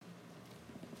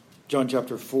John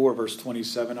chapter 4, verse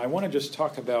 27. I want to just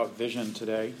talk about vision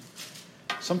today.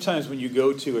 Sometimes when you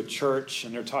go to a church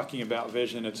and they're talking about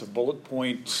vision, it's a bullet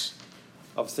point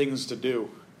of things to do,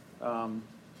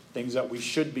 things that we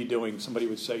should be doing. Somebody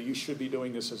would say, you should be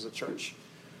doing this as a church.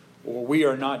 Or we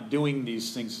are not doing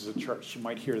these things as a church. You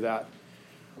might hear that.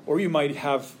 Or you might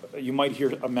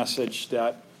hear a message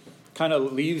that kind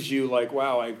of leaves you like,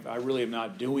 wow, I really am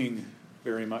not doing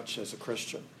very much as a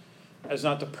Christian. That's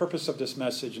not the purpose of this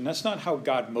message, and that's not how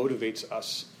God motivates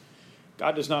us.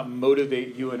 God does not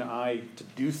motivate you and I to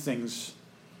do things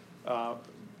out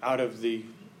of the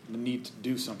need to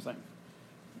do something.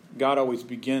 God always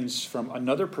begins from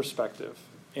another perspective,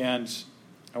 and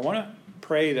I want to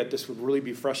pray that this would really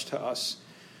be fresh to us.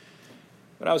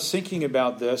 But I was thinking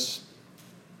about this,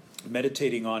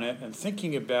 meditating on it, and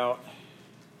thinking about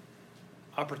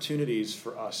opportunities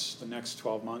for us the next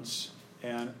 12 months.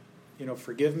 And,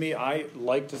 forgive me, I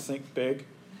like to think big.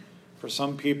 For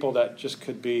some people, that just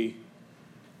could be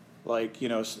like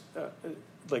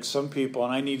some people,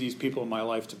 and I need these people in my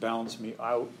life to balance me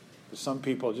out. Some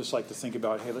people just like to think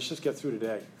about, hey, let's just get through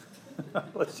today.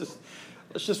 let's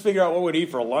just figure out what we'd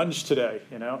eat for lunch today,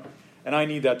 And I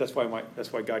need that. That's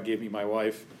why God gave me my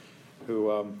wife,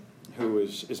 who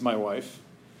is my wife,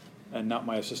 and not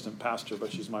my assistant pastor,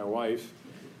 but she's my wife,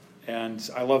 and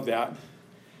I love that.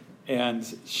 And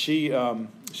she's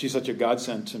such a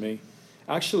godsend to me.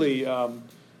 Actually,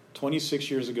 25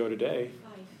 years ago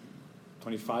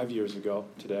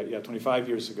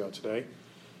today,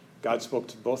 God spoke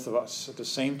to both of us at the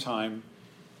same time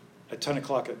at 10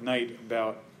 o'clock at night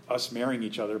about us marrying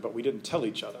each other, but we didn't tell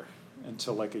each other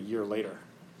until like a year later.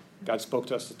 God spoke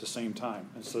to us at the same time.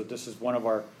 And so this is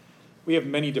we have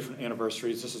many different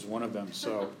anniversaries. This is one of them.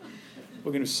 So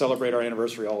we're going to celebrate our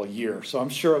anniversary all a year. So I'm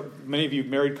sure many of you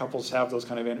married couples have those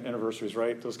kind of anniversaries,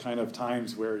 right? Those kind of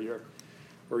times where you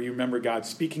remember God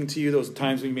speaking to you, those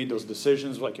times when you made those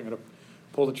decisions, like you're going to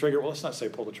pull the trigger. Well, let's not say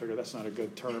pull the trigger. That's not a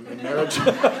good term in marriage.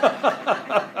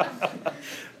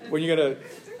 When you're going to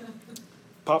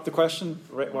pop the question,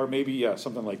 right? Or maybe,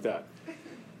 something like that.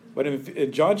 But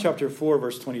in John chapter 4,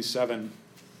 verse 27,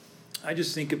 I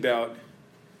just think about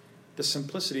the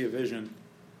simplicity of vision.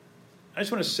 I just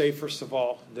want to say, first of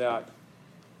all, that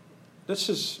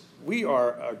we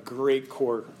are a great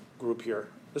core group here.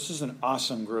 This is an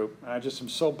awesome group. And I just am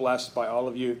so blessed by all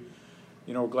of you.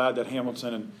 We're glad that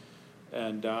Hamilton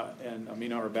and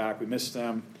Amina are back. We miss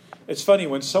them. It's funny,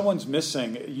 when someone's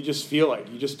missing, you just feel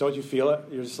it. Don't you feel it?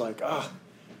 You're just like,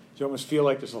 you almost feel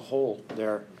like there's a hole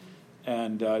there.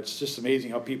 And it's just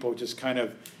amazing how people just kind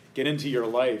of get into your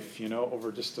life,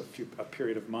 over just a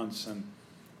period of months. And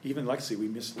even Lexi, we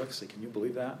missed Lexi. Can you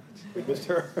believe that? We missed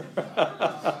her.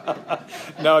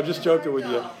 No, I'm just joking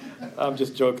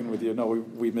with you. No,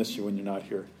 we miss you when you're not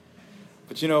here.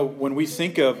 But when we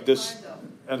think of this,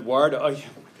 Eduardo, oh yeah,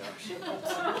 oh my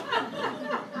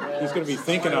gosh, he's going to be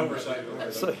thinking of.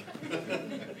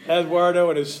 Eduardo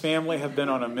and his family have been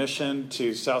on a mission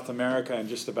to South America and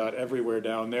just about everywhere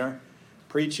down there,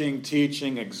 preaching,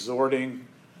 teaching, exhorting,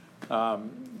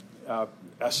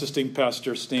 assisting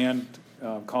Pastor Stan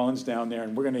Collins down there,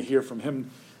 and we're going to hear from him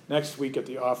next week at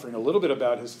the offering a little bit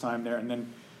about his time there, and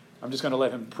then I'm just going to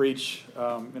let him preach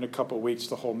in a couple of weeks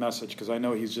the whole message, because I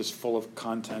know he's just full of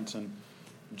content and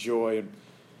joy. And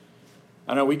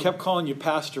I know we kept calling you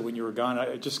pastor when you were gone.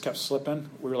 It just kept slipping.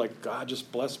 We were like, God,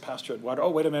 just bless Pastor Eduardo. Oh,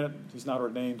 wait a minute, he's not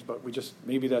ordained, but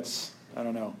maybe that's, I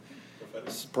don't know,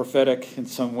 it's prophetic in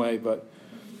some way, but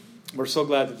we're so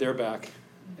glad that they're back,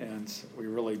 and we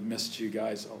really missed you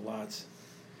guys a lot.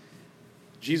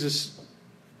 Jesus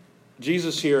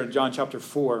here in John chapter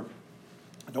 4,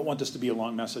 I don't want this to be a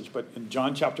long message, but in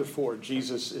John chapter 4,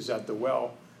 Jesus is at the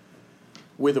well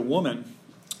with a woman,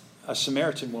 a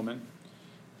Samaritan woman,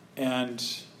 and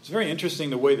it's very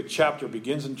interesting the way the chapter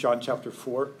begins in John chapter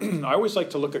 4. I always like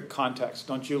to look at context.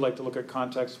 Don't you like to look at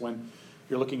context when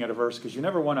you're looking at a verse? Because you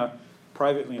never want to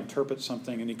privately interpret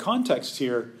something. And the context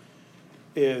here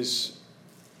is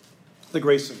the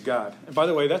grace of God. And by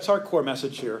the way, that's our core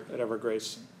message here at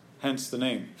Evergrace, hence the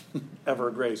name,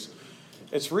 Evergrace.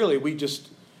 It's really,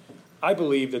 I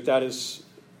believe that is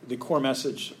the core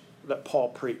message that Paul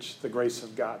preached, the grace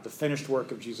of God, the finished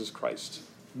work of Jesus Christ,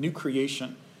 new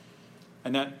creation.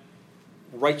 And that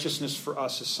righteousness for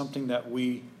us is something that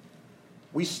we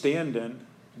stand in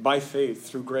by faith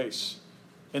through grace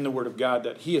in the Word of God,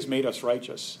 that He has made us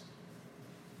righteous.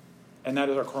 And that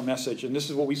is our core message. And this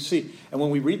is what we see. And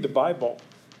when we read the Bible,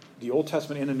 the Old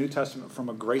Testament and the New Testament from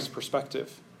a grace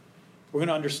perspective, we're going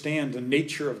to understand the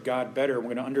nature of God better. We're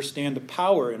going to understand the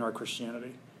power in our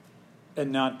Christianity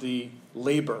and not the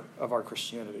labor of our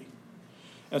Christianity.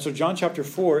 And so John chapter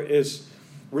 4 is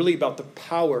really about the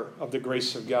power of the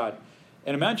grace of God.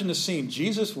 And imagine the scene.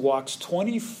 Jesus walks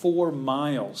 24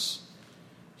 miles.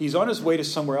 He's on his way to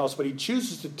somewhere else, but he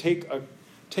chooses to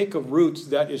take a route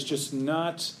that is just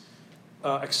not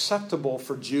acceptable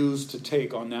for Jews to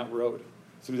take on that road,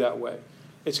 through that way.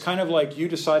 It's kind of like you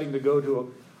deciding to go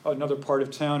to another part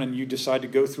of town, and you decide to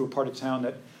go through a part of town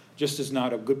that just is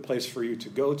not a good place for you to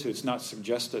go to. It's not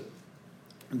suggested.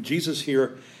 And Jesus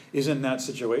here is in that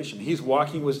situation. He's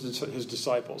walking with his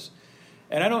disciples.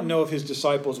 And I don't know if his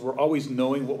disciples were always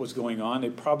knowing what was going on. They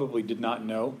probably did not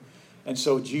know. And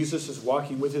so Jesus is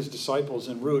walking with his disciples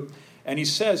en route. And he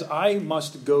says, I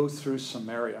must go through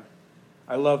Samaria.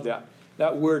 I love that.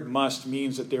 That word must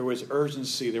means that there was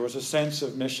urgency. There was a sense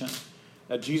of mission.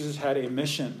 That Jesus had a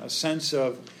mission, a sense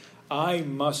of, I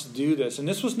must do this. And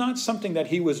this was not something that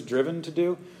he was driven to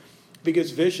do,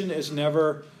 because vision is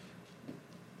never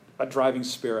a driving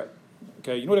spirit.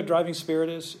 Okay, you know what a driving spirit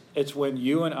is? It's when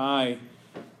you and I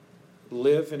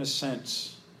live in a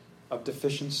sense of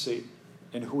deficiency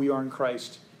in who we are in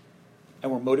Christ,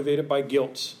 and we're motivated by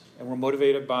guilt, and we're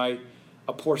motivated by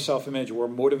a poor self-image, we're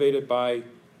motivated by,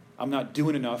 I'm not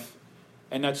doing enough,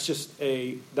 and that's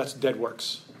dead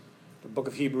works. The book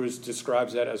of Hebrews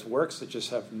describes that as works that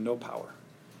just have no power.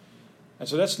 And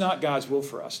so that's not God's will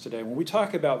for us today. When we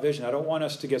talk about vision, I don't want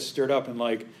us to get stirred up in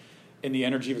the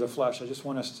energy of the flesh. I just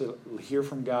want us to hear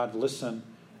from God, listen,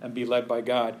 and be led by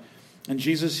God. And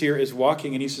Jesus here is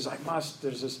walking, and he says, I must.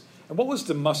 There's this. And what was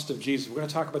the must of Jesus? We're going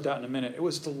to talk about that in a minute. It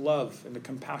was the love and the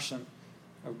compassion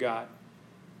of God.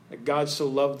 That God so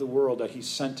loved the world that he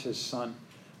sent his son.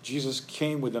 Jesus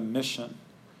came with a mission.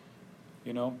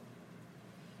 You know?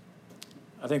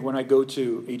 I think when I go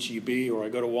to H-E-B or I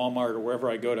go to Walmart or wherever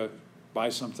I go to buy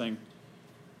something,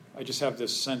 I just have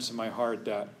this sense in my heart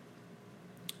that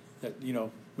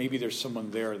maybe there's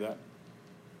someone there that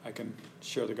I can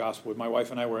share the gospel with. My wife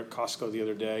and I were at Costco the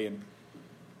other day, and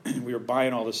we were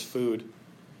buying all this food.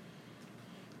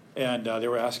 And they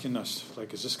were asking us,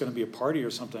 is this going to be a party or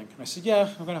something? And I said, yeah,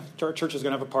 our church is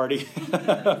going to have a party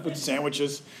with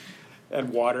sandwiches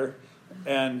and water.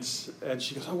 And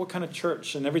she goes, what kind of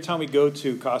church? And every time we go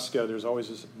to Costco, there's always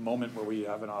this moment where we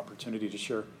have an opportunity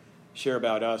to share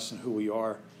about us and who we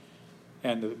are.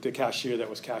 And the cashier that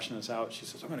was cashing us out, she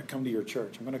says, I'm going to come to your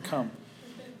church. I'm going to come.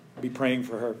 Be praying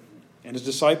for her. And his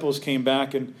disciples came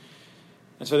back, and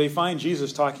so they find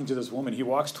Jesus talking to this woman. He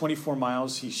walks 24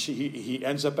 miles. He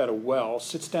ends up at a well,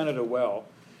 sits down at a well.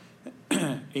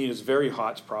 He is very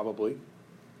hot, probably.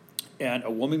 And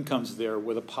a woman comes there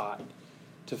with a pot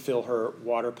to fill her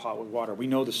water pot with water. We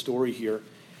know the story here.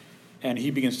 And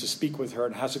he begins to speak with her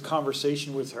and has a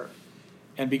conversation with her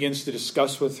and begins to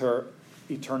discuss with her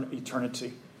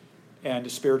eternity and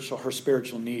her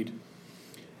spiritual need.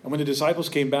 And when the disciples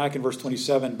came back in verse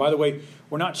 27, by the way,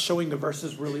 we're not showing the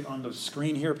verses really on the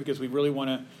screen here because we really want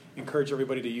to encourage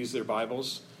everybody to use their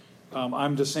Bibles.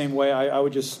 I'm the same way. I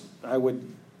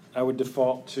would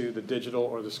default to the digital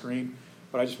or the screen,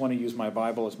 but I just want to use my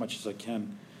Bible as much as I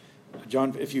can.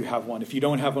 John, if you have one. If you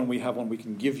don't have one, we have one we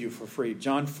can give you for free.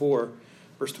 John 4,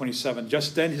 verse 27.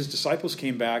 Just then his disciples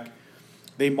came back.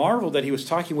 They marveled that he was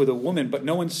talking with a woman, but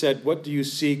no one said, what do you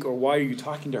seek, or why are you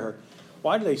talking to her?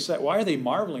 Why are they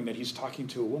marveling that he's talking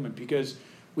to a woman? Because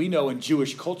we know in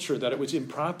Jewish culture that it was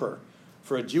improper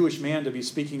for a Jewish man to be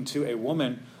speaking to a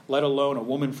woman, let alone a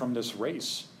woman from this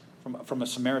race, from a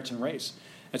Samaritan race.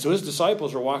 And so his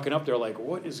disciples are walking up there like,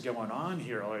 what is going on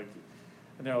here? And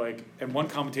they're like, and one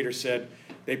commentator said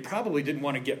they probably didn't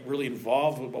want to get really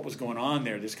involved with what was going on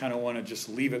there. They just kind of want to just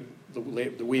leave it the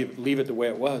way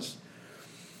it was.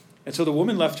 And so the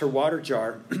woman left her water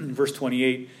jar, verse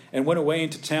 28, and went away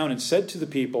into town and said to the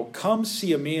people, come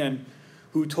see a man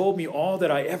who told me all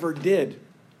that I ever did.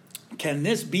 Can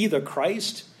this be the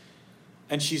Christ?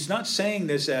 And she's not saying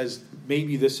this as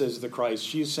maybe this is the Christ.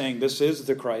 She's saying this is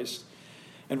the Christ.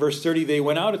 And verse 30, they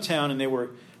went out of town and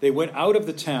they went out of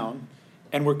the town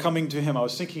and were coming to him. I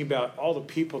was thinking about all the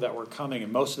people that were coming,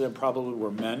 and most of them probably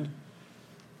were men.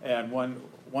 And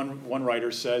one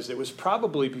writer says it was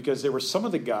probably because there were some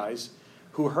of the guys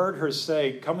who heard her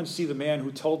say, come and see the man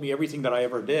who told me everything that I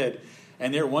ever did.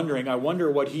 And they're wondering, I wonder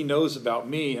what he knows about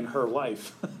me and her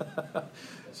life.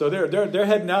 So they're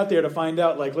heading out there to find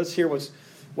out, let's hear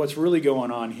what's really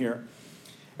going on here.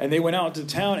 And they went out to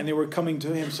town and they were coming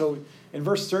to him. So in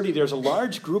verse 30, there's a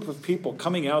large group of people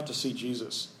coming out to see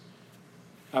Jesus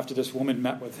after this woman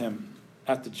met with him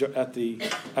at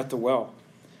the well.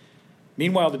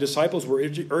 Meanwhile, the disciples were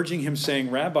urging him,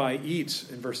 saying, Rabbi, eat,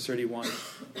 in verse 31.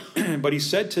 But he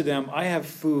said to them, I have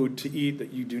food to eat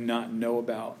that you do not know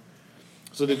about.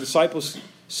 So the disciples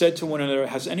said to one another,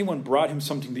 has anyone brought him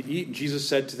something to eat? And Jesus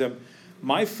said to them,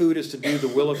 my food is to do the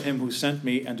will of him who sent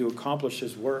me and to accomplish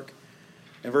his work.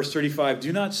 In verse 35,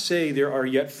 do not say there are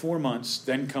yet 4 months,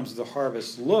 then comes the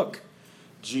harvest. Look,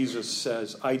 Jesus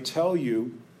says, I tell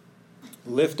you,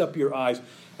 lift up your eyes.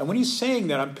 And when he's saying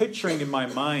that, I'm picturing in my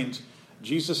mind,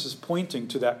 Jesus is pointing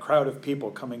to that crowd of people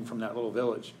coming from that little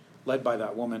village, led by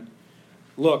that woman.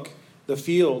 Look, the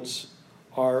fields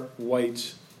are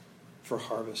white for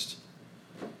harvest.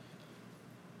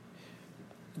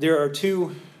 There are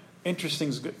two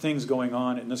interesting things going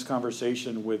on in this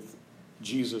conversation with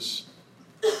Jesus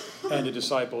and the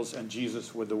disciples and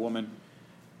Jesus with the woman.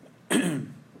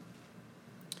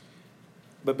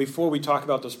 But before we talk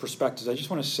about those perspectives, I just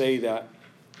want to say that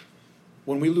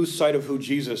when we lose sight of who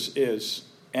Jesus is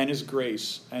and his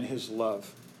grace and his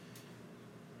love,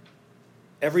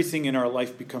 everything in our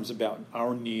life becomes about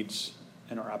our needs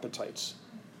and our appetites.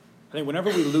 I think whenever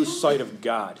we lose sight of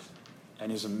God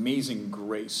and his amazing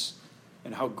grace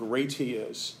and how great he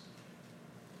is,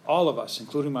 all of us,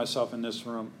 including myself in this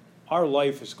room, our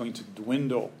life is going to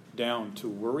dwindle down to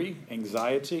worry,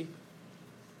 anxiety,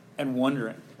 and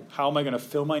wondering, how am I going to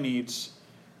fill my needs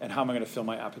and how am I going to fill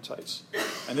my appetites?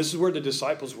 And this is where the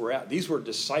disciples were at. These were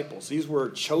disciples. These were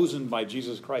chosen by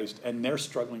Jesus Christ, and they're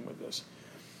struggling with this.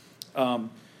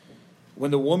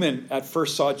 When the woman at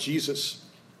first saw Jesus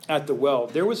at the well,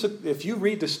 if you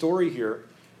read the story here,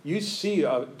 you see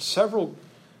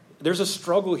there's a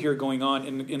struggle here going on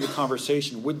in the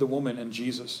conversation with the woman and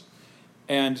Jesus.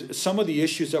 And some of the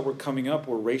issues that were coming up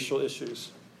were racial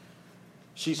issues.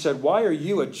 She said, why are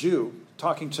you, a Jew,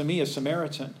 talking to me, a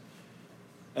Samaritan?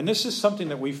 And this is something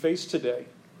that we face today.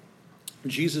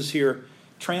 Jesus here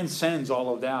transcends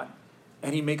all of that.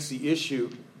 And he makes the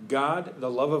issue God, the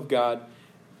love of God,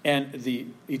 and the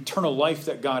eternal life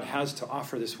that God has to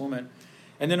offer this woman.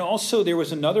 And then also there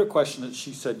was another question that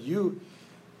she said, you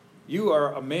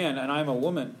are a man and I'm a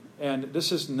woman, and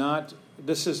this is not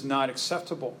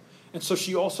acceptable. And so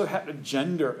she also had a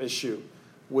gender issue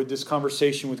with this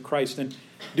conversation with Christ. And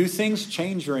do things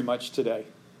change very much today?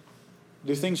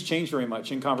 Do things change very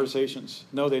much in conversations?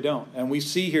 No, they don't. And we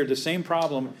see here the same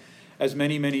problem as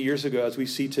many, many years ago as we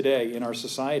see today in our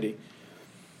society.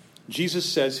 Jesus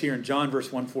says here in John verse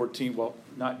 1:14, well,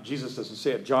 not Jesus doesn't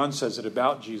say it, John says it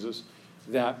about Jesus,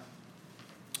 that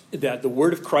the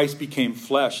word of Christ became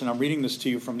flesh. And I'm reading this to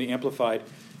you from the Amplified.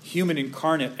 Human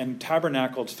incarnate and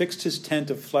tabernacled, fixed his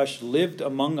tent of flesh, lived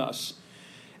among us.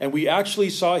 And we actually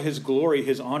saw his glory,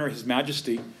 his honor, his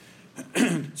majesty,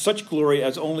 such glory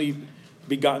as only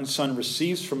begotten Son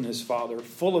receives from his Father,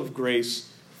 full of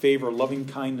grace, favor, loving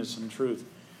kindness, and truth.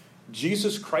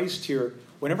 Jesus Christ here,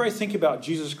 whenever I think about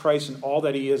Jesus Christ and all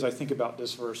that he is, I think about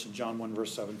this verse in John 1,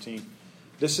 verse 17.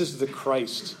 This is the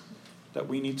Christ that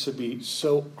we need to be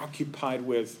so occupied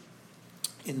with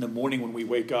in the morning when we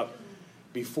wake up,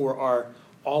 before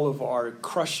all of our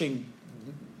crushing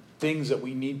things that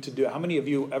we need to do. How many of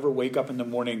you ever wake up in the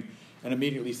morning and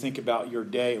immediately think about your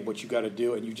day and what you got to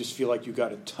do, and you just feel like you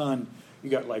got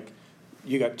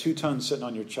 2 tons sitting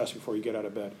on your chest before you get out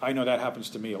of bed? I know that happens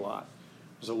to me a lot.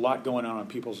 There's a lot going on in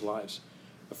people's lives.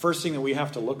 The first thing that we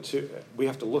have to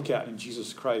look at in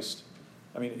Jesus Christ,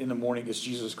 in the morning, is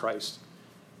Jesus Christ.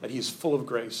 That he is full of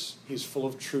grace, he is full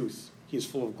of truth, he is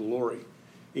full of glory,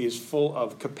 he is full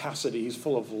of capacity, he's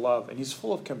full of love, and he's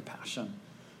full of compassion.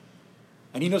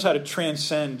 And he knows how to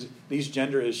transcend these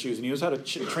gender issues, and he knows how to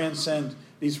transcend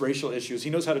these racial issues. He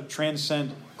knows how to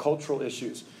transcend cultural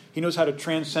issues. He knows how to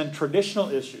transcend traditional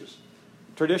issues,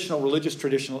 religious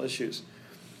traditional issues.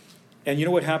 And you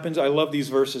know what happens? I love these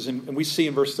verses, and we see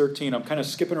in verse 13, I'm kind of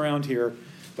skipping around here,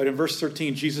 but in verse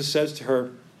 13, Jesus says to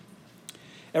her,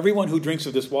 everyone who drinks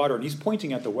of this water, and he's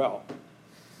pointing at the well,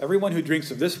 everyone who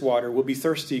drinks of this water will be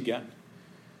thirsty again.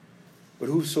 But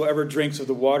whosoever drinks of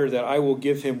the water that I will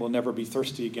give him will never be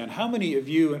thirsty again. How many of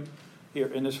you here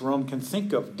in this room can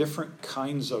think of different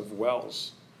kinds of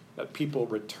wells that people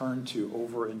return to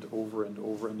over and over and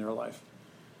over in their life?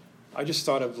 I just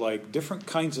thought of different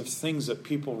kinds of things that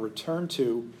people return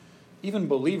to, even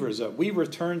believers, that we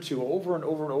return to over and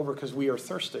over and over because we are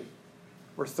thirsty.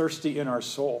 We're thirsty in our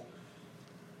soul.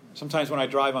 Sometimes when I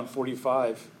drive on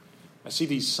 45, I see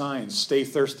these signs, stay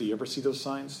thirsty. You ever see those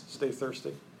signs, stay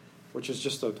thirsty? Which is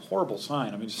just a horrible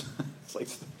sign. It's like,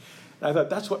 I thought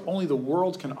that's what only the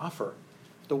world can offer.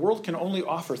 The world can only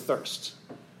offer thirst.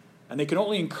 And they can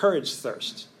only encourage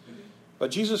thirst.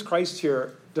 But Jesus Christ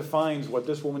here defines what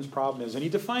this woman's problem is. And he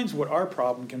defines what our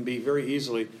problem can be very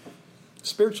easily.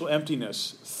 Spiritual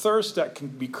emptiness, thirst that can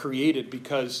be created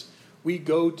because we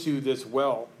go to this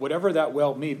well, whatever that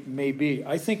well may be.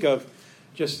 I think of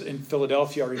just in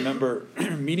Philadelphia, I remember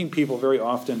meeting people very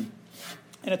often,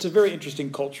 and it's a very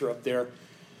interesting culture up there.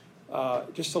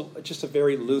 Just a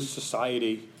very loose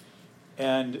society,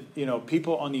 and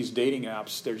people on these dating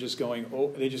apps,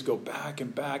 they just go back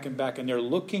and back and back, and they're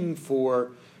looking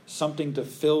for something to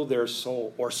fill their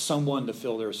soul or someone to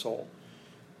fill their soul,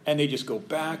 and they just go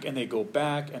back and they go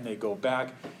back and they go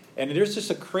back, and there's just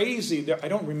a crazy. I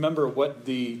don't remember what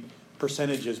the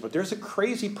percentage is, but there's a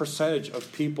crazy percentage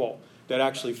of people that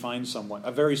actually find someone,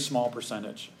 a very small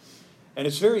percentage. And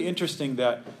it's very interesting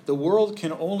that the world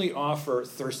can only offer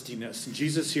thirstiness. And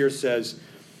Jesus here says,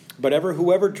 "But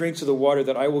whoever drinks of the water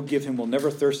that I will give him will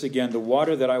never thirst again. The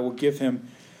water that I will give him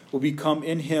will become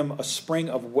in him a spring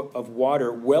of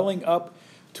water, welling up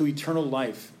to eternal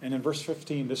life." And in verse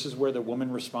 15, this is where the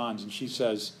woman responds. And she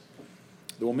says,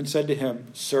 the woman said to him,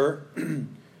 "Sir,"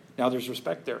 now there's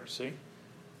respect there, see?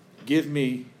 "Give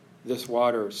me this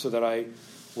water so that I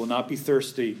will not be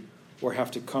thirsty or have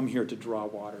to come here to draw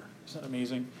water." Isn't that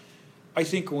amazing? I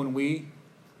think when we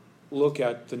look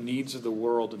at the needs of the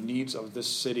world, the needs of this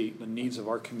city, the needs of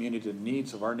our community, the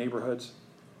needs of our neighborhoods,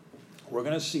 we're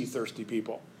going to see thirsty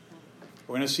people.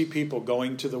 We're going to see people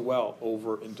going to the well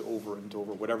over and over and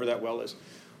over, whatever that well is.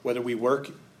 Whether we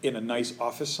work in a nice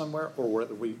office somewhere or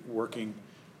whether we're working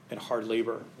in hard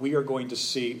labor, we are going to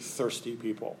see thirsty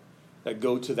people that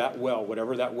go to that well,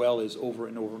 whatever that well is, over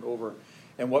and over and over.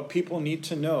 And what people need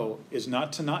to know is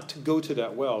not to go to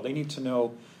that well. They need to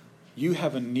know you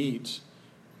have a need.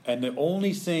 And the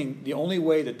only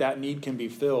way that need can be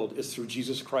filled is through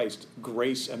Jesus Christ,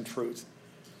 grace and truth.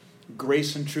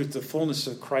 Grace and truth, the fullness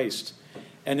of Christ.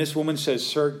 And this woman says,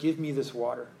 "Sir, give me this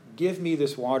water. Give me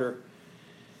this water."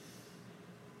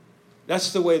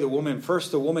 That's the way the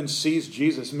woman sees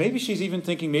Jesus. Maybe she's even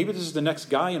thinking, maybe this is the next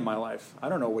guy in my life. I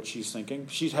don't know what she's thinking.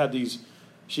 She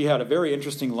had a very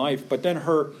interesting life, but then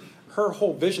her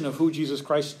whole vision of who Jesus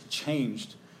Christ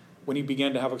changed when he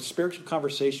began to have a spiritual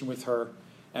conversation with her,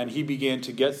 and he began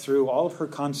to get through all of her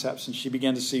concepts, and she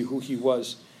began to see who he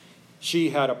was.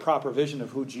 She had a proper vision of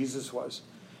who Jesus was.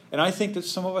 And I think that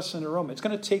some of us in the room, it's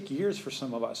going to take years for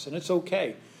some of us, and it's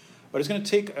okay. But it's going to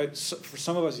take, for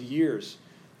some of us, years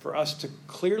for us to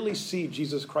clearly see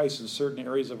Jesus Christ in certain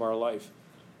areas of our life.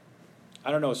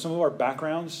 I don't know, some of our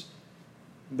backgrounds,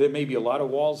 there may be a lot of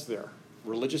walls there.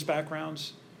 Religious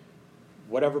backgrounds,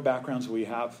 whatever backgrounds we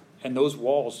have. And those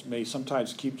walls may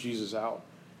sometimes keep Jesus out.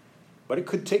 But it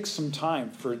could take some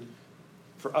time for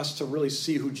us to really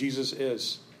see who Jesus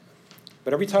is.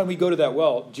 But every time we go to that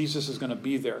well, Jesus is going to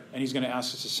be there, and he's going to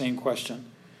ask us the same question.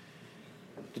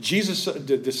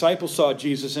 The disciples saw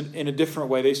Jesus in a different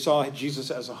way. They saw Jesus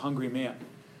as a hungry man.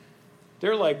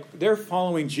 They're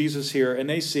following Jesus here, and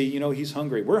they see, he's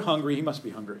hungry. We're hungry, he must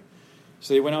be hungry.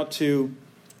 So they went out to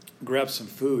grab some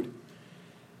food.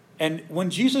 And when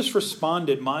Jesus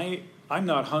responded, "I'm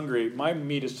not hungry, my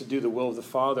meat is to do the will of the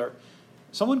Father,"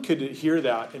 someone could hear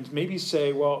that and maybe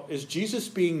say, well, is Jesus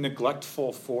being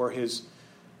neglectful for his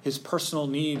personal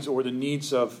needs or the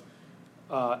needs of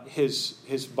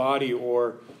his body,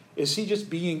 or is he just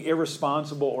being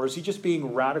irresponsible, or is he just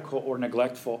being radical or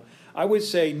neglectful? I would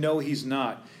say no, he's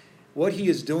not. What he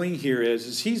is doing here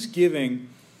is he's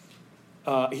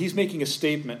making a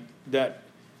statement that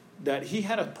he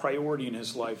had a priority in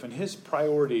his life, and his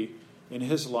priority in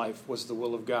his life was the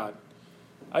will of God.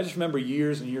 I just remember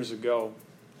years and years ago,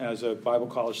 as a Bible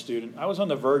college student, I was on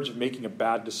the verge of making a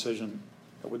bad decision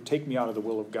that would take me out of the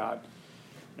will of God.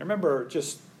 I remember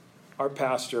our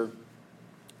pastor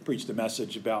preached a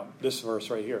message about this verse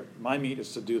right here. My meat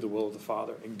is to do the will of the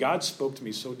Father. And God spoke to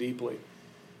me so deeply.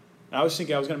 And I was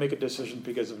thinking I was going to make a decision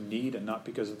because of need and not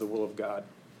because of the will of God.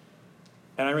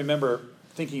 And I remember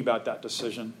thinking about that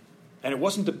decision. And it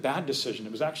wasn't a bad decision.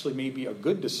 It was actually maybe a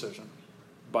good decision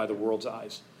by the world's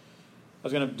eyes. I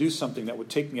was going to do something that would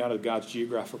take me out of God's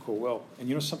geographical will. And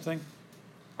you know something?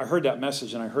 I heard that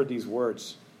message and I heard these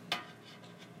words.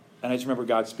 And I just remember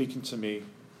God speaking to me.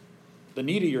 The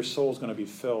need of your soul is going to be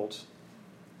filled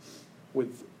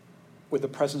with the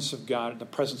presence of God, the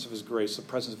presence of his grace, the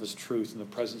presence of his truth, and the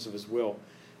presence of his will.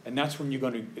 And that's when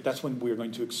we're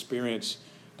going to experience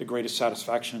the greatest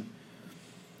satisfaction.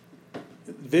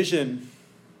 Vision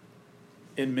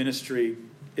in ministry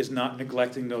is not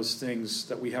neglecting those things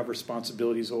that we have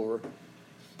responsibilities over,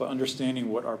 but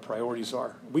understanding what our priorities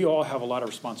are. We all have a lot of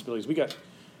responsibilities. We got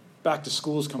back to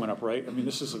schools coming up, right? I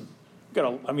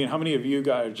mean, how many of you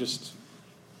guys just,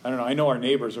 I don't know, I know our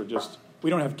neighbors are just, we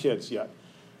don't have kids yet,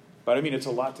 but I mean, it's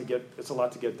a lot to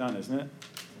get done, isn't it?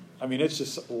 I mean, it's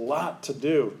just a lot to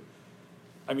do.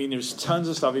 I mean, there's tons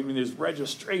of stuff. I mean, there's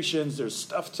registrations, there's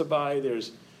stuff to buy,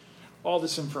 there's all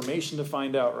this information to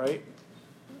find out, right?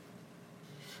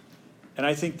 And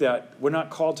I think that we're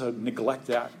not called to neglect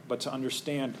that, but to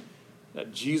understand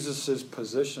that Jesus'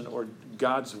 position or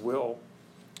God's will,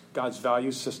 God's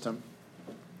value system,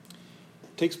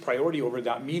 takes priority over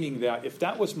that, meaning that if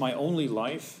that was my only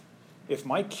life, if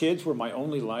my kids were my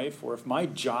only life, or if my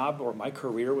job or my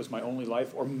career was my only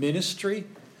life, or ministry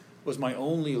was my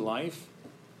only life,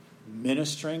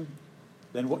 ministering,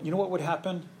 then you know what would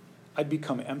happen? I'd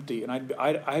become empty, and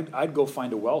I'd go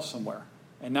find a well somewhere,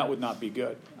 and that would not be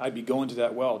good. I'd be going to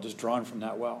that well, just drawn from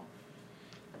that well.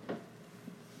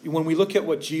 When we look at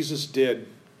what Jesus did,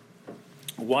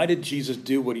 why did Jesus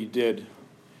do what he did?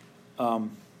 I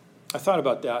thought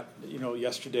about that,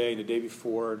 yesterday and the day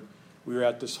before. We were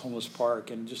at this homeless park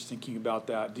and just thinking about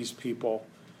that. These people,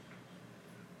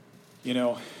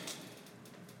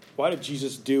 why did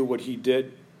Jesus do what he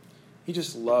did? He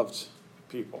just loved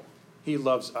people. He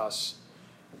loves us.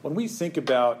 When we think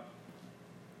about,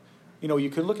 you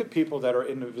can look at people that are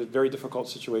in a very difficult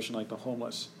situation like the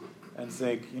homeless and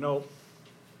think,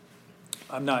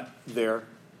 I'm not there.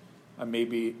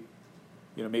 Maybe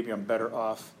I'm better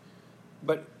off.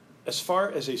 But as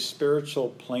far as a spiritual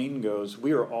plane goes,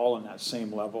 we are all on that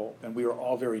same level, and we are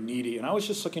all very needy. And I was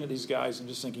just looking at these guys and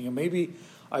just thinking, maybe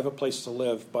I have a place to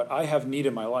live, but I have need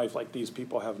in my life like these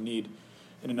people have need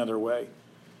in another way.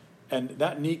 And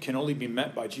that need can only be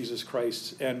met by Jesus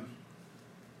Christ. And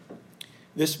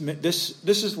this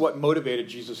is what motivated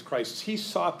Jesus Christ. He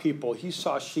saw people. He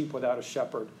saw sheep without a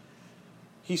shepherd.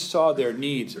 He saw their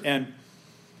needs. And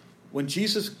when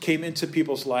Jesus came into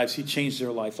people's lives, he changed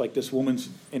their life, like this woman's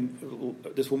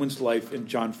life in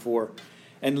John 4,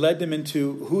 and led them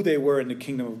into who they were in the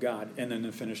kingdom of God and in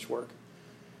the finished work.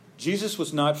 Jesus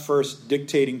was not first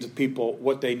dictating to people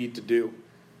what they need to do.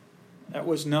 That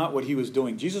was not what he was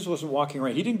doing. Jesus wasn't walking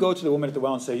around. He didn't go to the woman at the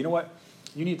well and say, you know what?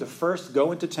 You need to first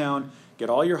go into town, get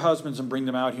all your husbands and bring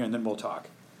them out here, and then we'll talk.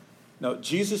 No,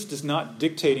 Jesus is not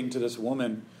dictating to this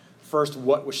woman first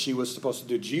what she was supposed to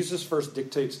do. Jesus first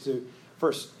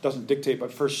doesn't dictate,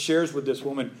 but first shares with this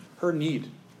woman her need,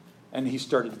 and he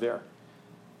started there.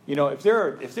 If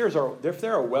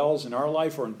there are wells in our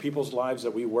life or in people's lives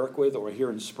that we work with, or here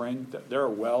in Spring, that there are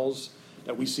wells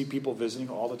that we see people visiting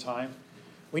all the time,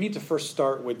 we need to first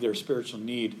start with their spiritual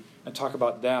need and talk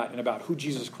about that and about who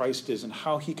Jesus Christ is and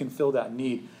how he can fill that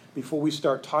need before we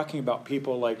start talking about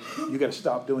people like, you got to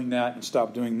stop doing that and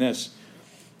stop doing this.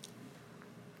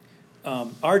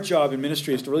 Our job in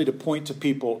ministry is to point to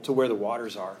people to where the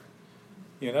waters are.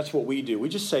 That's what we do. We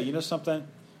just say, something?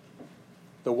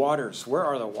 The waters. Where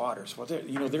are the waters? Well,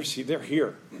 they're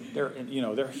here.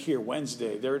 They're here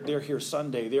Wednesday. They're here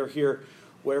Sunday. They're here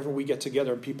wherever we get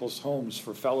together in people's homes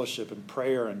for fellowship and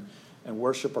prayer and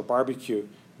worship or barbecue.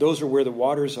 Those are where the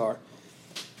waters are.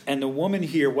 And the woman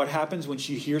here, what happens when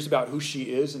she hears about who she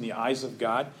is in the eyes of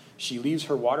God? She leaves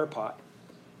her water pot.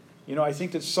 I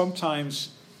think that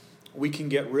sometimes we can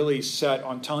get really set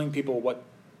on telling people what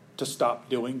to stop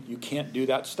doing. You can't do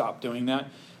that. Stop doing that.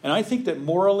 And I think that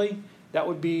morally, that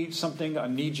would be a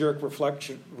knee-jerk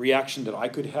reaction that I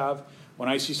could have when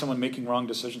I see someone making wrong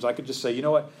decisions. I could just say, you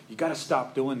know what? You got to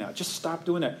stop doing that. Just stop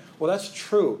doing that. Well, that's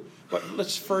true. But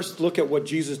let's first look at what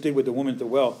Jesus did with the woman at the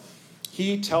well.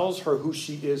 He tells her who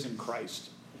she is in Christ.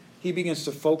 He begins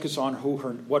to focus on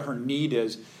what her need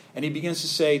is. And he begins to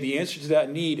say the answer to that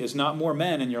need is not more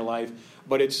men in your life,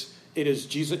 but it is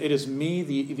Jesus. It is me,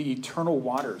 the eternal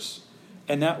waters,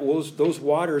 and those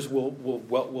waters will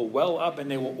well up and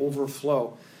they will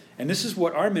overflow. And this is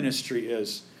what our ministry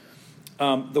is.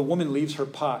 The woman leaves her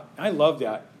pot. I love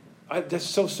that. That's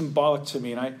so symbolic to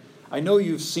me, and I know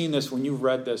you've seen this when you've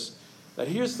read this. That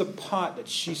here's the pot that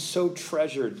she so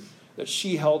treasured, that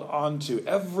she held on to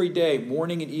every day,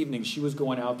 morning and evening. She was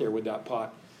going out there with that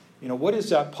pot. What does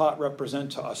that pot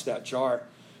represent to us? That jar.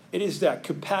 It is that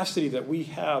capacity that we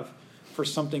have for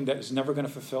something that is never going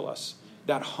to fulfill us.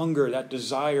 That hunger, that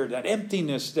desire, that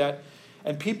emptiness,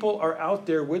 and people are out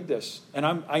there with this. And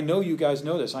I know you guys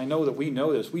know this. I know that we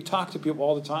know this. We talk to people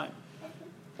all the time.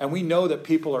 And we know that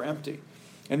people are empty.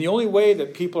 And the only way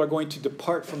that people are going to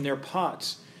depart from their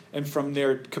pots and from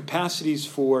their capacities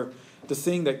for the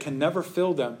thing that can never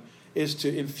fill them is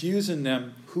to infuse in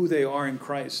them who they are in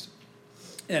Christ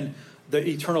and the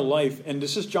eternal life. And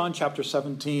this is John chapter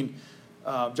 17,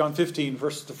 John 15, the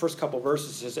first couple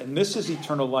verses says, and this is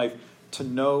eternal life, to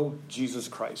know Jesus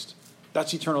Christ.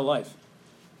 That's eternal life.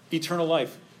 Eternal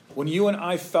life. When you and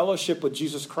I fellowship with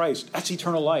Jesus Christ, that's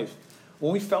eternal life.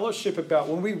 When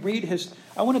we read his,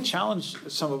 I want to challenge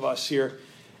some of us here.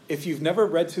 If you've never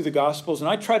read through the Gospels, and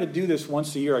I try to do this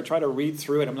once a year, I try to read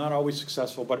through it. I'm not always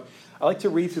successful, but I like to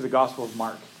read through the Gospel of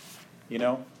Mark.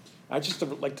 I just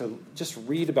like to just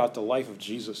read about the life of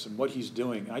Jesus and what he's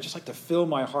doing. And I just like to fill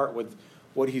my heart with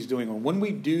what he's doing. And when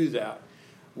we do that,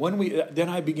 then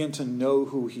I begin to know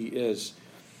who he is.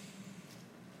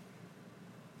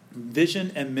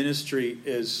 Vision and ministry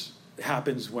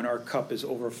happens when our cup is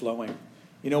overflowing.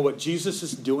 You know, what Jesus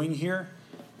is doing here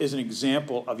is an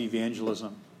example of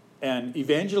evangelism. And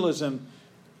evangelism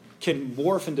can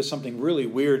morph into something really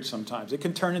weird sometimes. It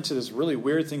can turn into this really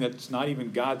weird thing that's not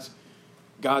even God's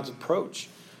approach.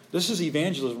 This is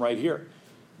evangelism right here.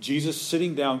 Jesus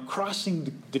sitting down,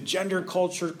 crossing the gender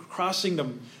culture, crossing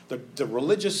the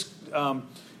religious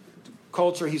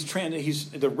culture. He's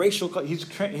the racial.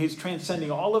 He's transcending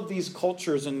all of these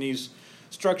cultures and these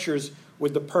structures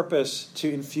with the purpose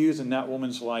to infuse in that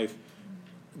woman's life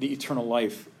the eternal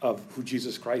life of who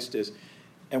Jesus Christ is.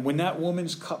 And when that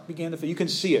woman's cup began to fill, you can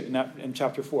see it in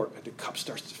chapter 4. The cup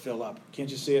starts to fill up. Can't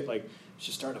you see it? Like, it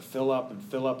just started to fill up and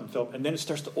fill up and fill up. And then it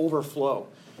starts to overflow.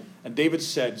 And David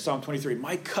said, Psalm 23,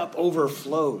 my cup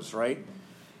overflows, right?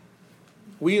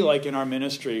 We, like in our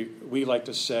ministry, we like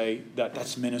to say that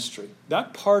that's ministry.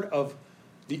 That part of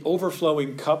the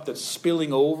overflowing cup that's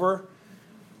spilling over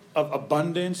of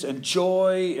abundance and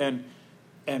joy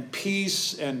and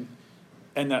peace and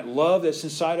that love that's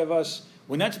inside of us,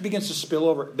 when that begins to spill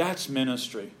over, that's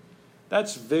ministry.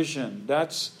 That's vision.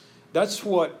 That's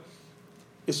what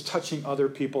is touching other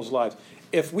people's lives.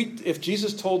 If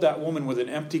Jesus told that woman with an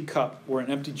empty cup or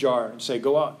an empty jar and say,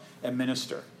 go out and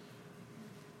minister,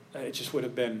 it just would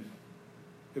have been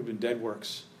dead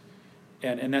works.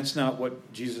 And that's not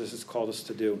what Jesus has called us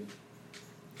to do.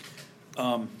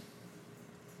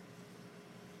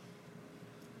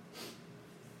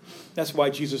 That's why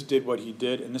Jesus did what he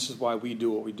did, and this is why we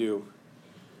do what we do.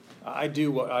 I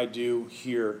do what I do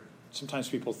here. Sometimes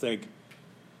people think,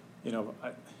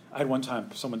 I had one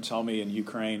time someone tell me in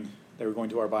Ukraine, they were going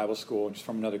to our Bible school, and he's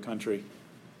from another country,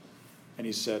 and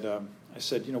he said, I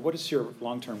said, what is your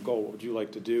long-term goal? What would you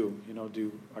like to do?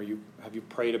 Have you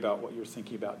prayed about what you're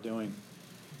thinking about doing?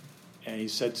 And he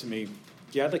said to me,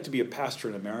 yeah, I'd like to be a pastor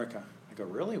in America. I go,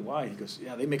 really? Why? He goes,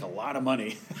 yeah, they make a lot of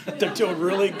money. They're doing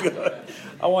really good.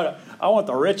 I want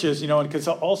the riches, because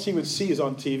all he would see is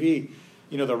on TV,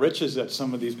 the riches that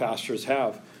some of these pastors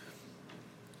have.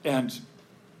 And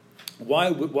why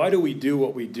do we do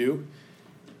what we do?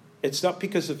 It's not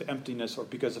because of emptiness or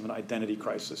because of an identity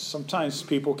crisis. Sometimes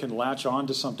people can latch on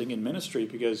to something in ministry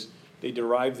because they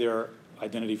derive their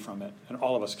identity from it, and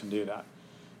all of us can do that.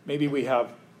 Maybe we have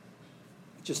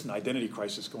just an identity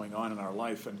crisis going on in our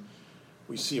life, and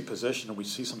we see a position and we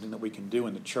see something that we can do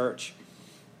in the church,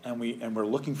 and we're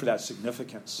looking for that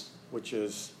significance, which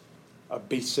is a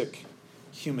basic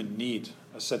human need,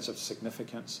 a sense of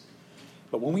significance.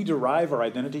 But when we derive our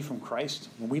identity from Christ,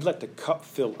 when we let the cup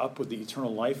fill up with the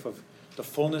eternal life of the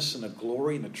fullness and the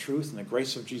glory and the truth and the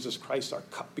grace of Jesus Christ, our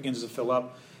cup begins to fill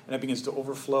up and it begins to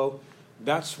overflow.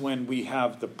 That's when we're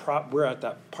at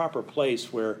that proper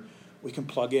place where we can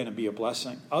plug in and be a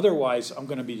blessing. Otherwise, I'm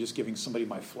going to be just giving somebody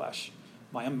my flesh,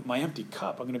 my empty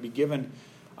cup. I'm going to be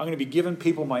giving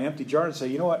people my empty jar and say,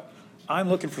 you know what? I'm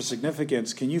looking for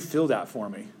significance. Can you fill that for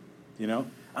me?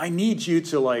 I need you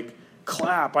to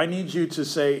clap. I need you to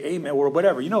say amen or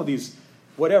whatever. These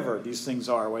things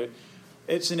are.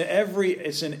 It's in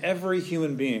every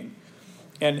human being.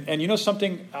 And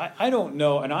something, I don't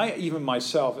know, and I even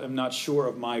myself am not sure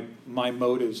of my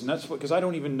motives, and that's because I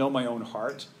don't even know my own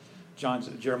heart.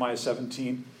 Jeremiah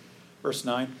 17, verse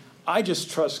 9. I just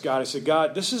trust God. I said,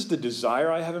 God, this is the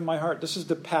desire I have in my heart. This is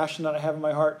the passion that I have in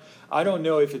my heart. I don't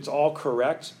know if it's all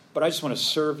correct, but I just want to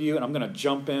serve you, and I'm going to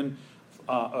jump in.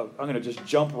 I'm going to just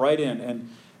jump right in.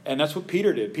 And that's what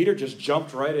Peter did. Peter just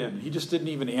jumped right in. He just didn't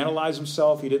even analyze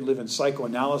himself. He didn't live in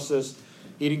psychoanalysis.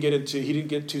 He didn't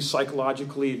get too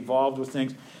psychologically involved with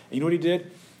things. And you know what he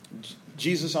did?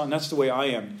 That's the way I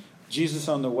am. Jesus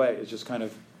on the way is just kind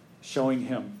of showing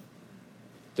him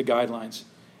the guidelines.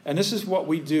 And this is what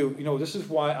we do. This is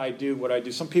why I do what I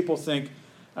do. Some people think,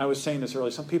 I was saying this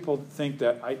earlier, some people think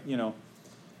that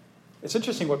it's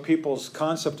interesting what people's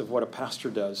concept of what a pastor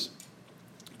does.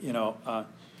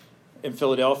 In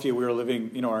Philadelphia, we were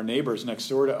living, our neighbors next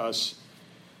door to us.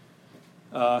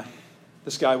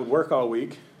 This guy would work all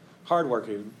week,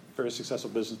 hardworking, very successful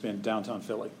businessman in downtown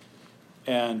Philly.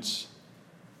 And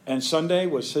Sunday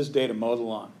was his day to mow the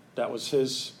lawn. That was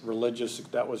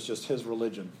just his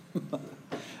religion.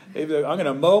 I'm going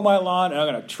to mow my lawn and I'm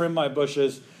going to trim my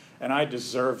bushes, and I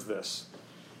deserve this.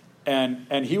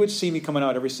 And he would see me coming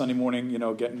out every Sunday morning,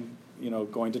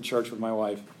 going to church with my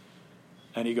wife.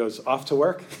 And he goes, off to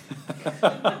work?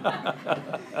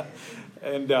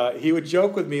 And he would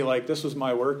joke with me like this was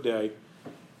my work day.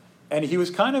 And he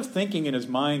was kind of thinking in his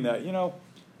mind that,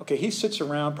 okay, he sits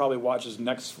around, probably watches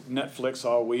Netflix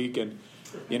all week, and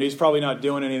he's probably not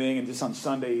doing anything, and just on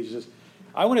Sunday he's just...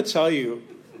 I want to tell you,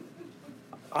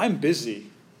 I'm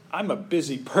busy. I'm a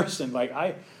busy person. Like,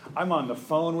 I'm on the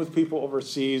phone with people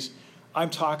overseas. I'm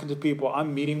talking to people.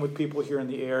 I'm meeting with people here in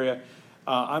the area.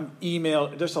 I'm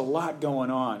emailed. There's a lot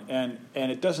going on, and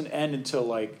it doesn't end until,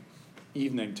 like,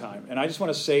 evening time. And I just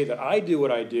want to say that I do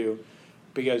what I do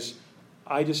because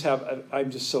I'm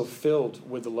just so filled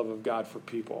with the love of God for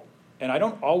people. And I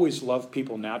don't always love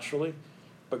people naturally,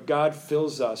 but God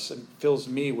fills us and fills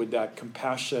me with that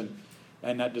compassion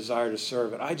and that desire to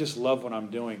serve. And I just love what I'm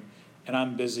doing. And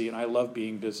I'm busy, and I love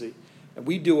being busy. And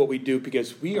we do what we do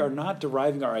because we are not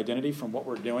deriving our identity from what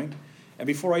we're doing. And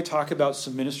before I talk about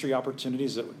some ministry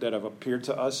opportunities that have appeared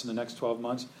to us in the next 12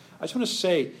 months, I just want to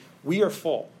say we are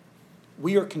full.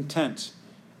 We are content.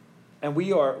 And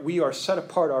we are set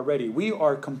apart already. We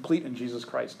are complete in Jesus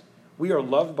Christ. We are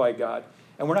loved by God.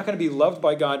 And we're not going to be loved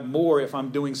by God more if I'm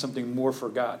doing something more for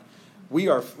God. We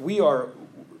are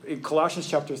in Colossians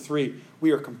chapter 3, we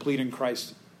are complete in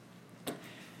Christ.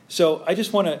 So I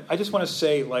just want to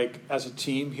say, like, as a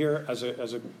team here, as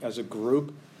a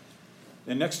group,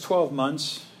 the next 12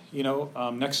 months,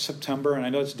 next September, and I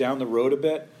know it's down the road a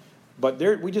bit, but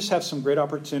we just have some great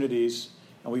opportunities,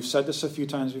 and we've said this a few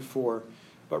times before.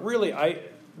 But really,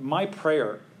 my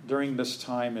prayer during this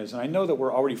time is, and I know that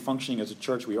we're already functioning as a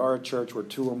church. We are a church where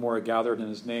two or more are gathered in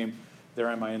His name. There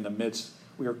am I in the midst.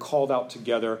 We are called out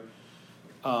together.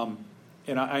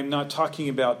 And I'm not talking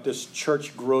about this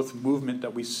church growth movement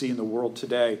that we see in the world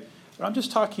today, but I'm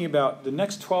just talking about the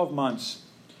next 12 months.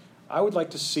 I would like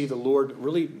to see the Lord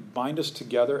really bind us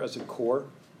together as a core,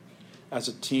 as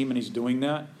a team, and He's doing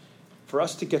that, for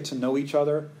us to get to know each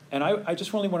other. And I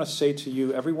just really want to say to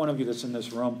you, every one of you that's in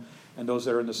this room, and those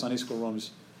that are in the Sunday school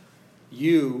rooms,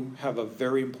 you have a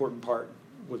very important part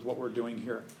with what we're doing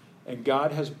here. And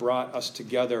God has brought us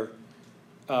together,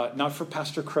 not for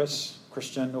Pastor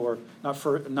Christian, or not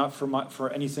for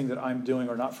anything that I'm doing,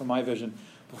 or not for my vision,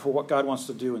 but for what God wants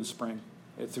to do in Spring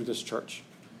through this church.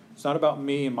 It's not about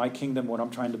me and my kingdom, what I'm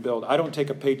trying to build. I don't take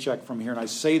a paycheck from here, and I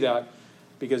say that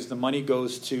because the money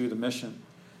goes to the mission.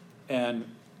 And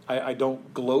I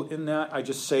don't gloat in that. I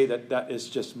just say that is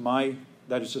just my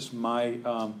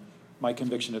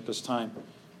conviction at this time.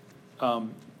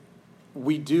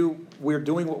 We're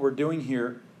doing what we're doing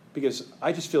here because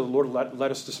I just feel the Lord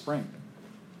led us to Spring.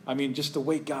 I mean, just the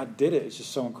way God did it is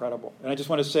just so incredible. And I just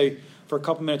want to say for a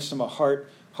couple minutes some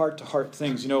heart-to-heart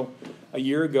things. About a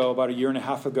year and a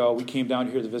half ago, we came down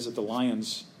here to visit the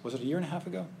Lions. Was it a year and a half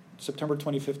ago? September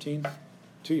 2015?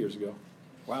 2 years ago.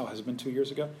 Wow, has it been 2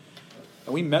 years ago?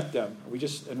 And we met them.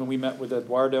 When we met with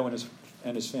Eduardo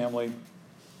and his family,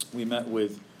 we met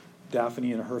with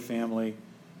Daphne and her family,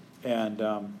 and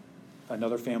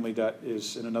another family that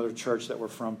is in another church that we're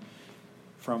from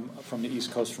the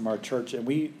East Coast, from our church. And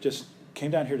we just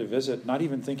came down here to visit, not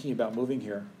even thinking about moving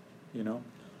here,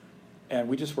 And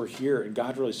we just were here, and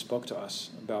God really spoke to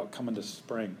us about coming to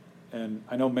Spring. And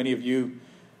I know many of you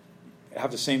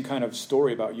have the same kind of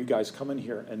story about you guys coming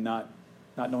here and not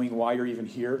knowing why you're even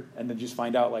here, and then just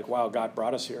find out, like, wow, God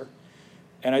brought us here.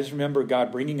 And I just remember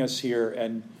God bringing us here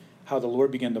and how the Lord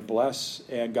began to bless,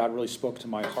 and God really spoke to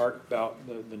my heart about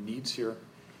the needs here.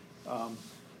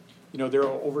 There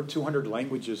are over 200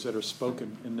 languages that are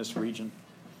spoken in this region.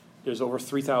 There's over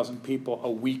 3,000 people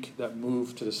a week that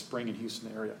move to the Spring and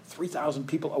Houston area. 3,000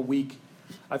 people a week.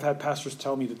 I've had pastors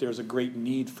tell me that there's a great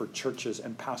need for churches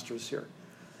and pastors here.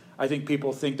 I think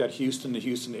people think that the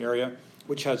Houston area,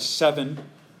 which has 7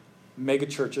 mega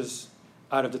churches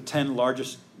out of the 10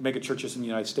 largest mega churches in the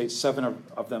United States, 7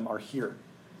 of them are here.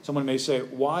 Someone may say,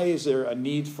 why is there a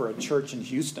need for a church in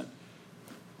Houston?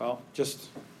 Well, just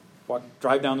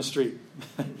drive down the street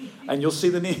and you'll see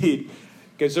the need.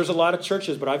 Because there's a lot of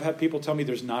churches, but I've had people tell me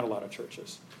there's not a lot of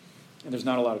churches. And there's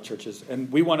not a lot of churches.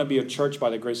 And we want to be a church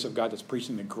by the grace of God that's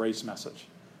preaching the grace message.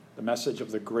 The message of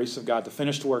the grace of God, the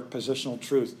finished work, positional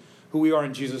truth, who we are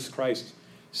in Jesus Christ,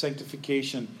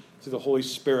 sanctification through the Holy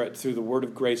Spirit, through the word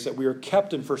of grace, that we are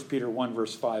kept in 1 Peter 1,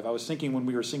 verse 5. I was thinking when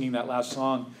we were singing that last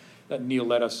song that Neil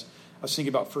led us, I was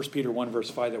thinking about 1 Peter 1, verse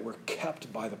 5, that we're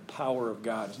kept by the power of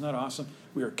God. Isn't that awesome?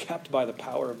 We are kept by the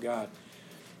power of God.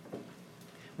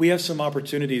 We have some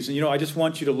opportunities. And, I just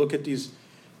want you to look at these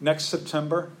next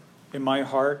September. In my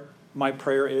heart, my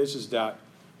prayer is that,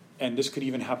 and this could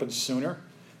even happen sooner,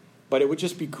 but it would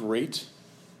just be great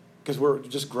because we're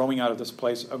just growing out of this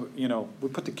place. We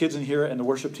put the kids in here and the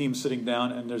worship team sitting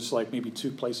down, and there's like maybe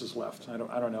 2 places left. I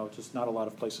don't know, just not a lot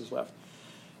of places left.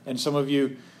 And some of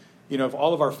you, if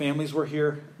all of our families were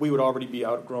here, we would already be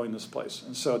outgrowing this place.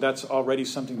 And so that's already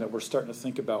something that we're starting to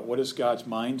think about. What is God's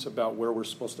mind about where we're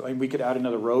supposed to? I mean, we could add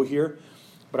another row here,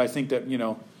 but I think that,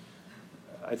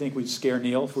 I think we'd scare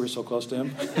Neil if we were so close to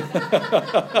him.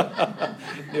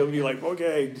 Neil would be like,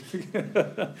 okay.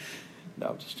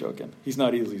 No, just joking. He's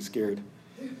not easily scared.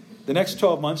 The next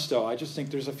 12 months, though, I just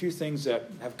think there's a few things that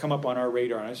have come up on our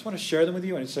radar. And I just want to share them with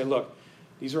you and say, look,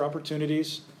 these are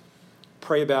opportunities.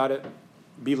 Pray about it.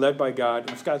 Be led by God.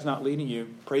 And if God's not leading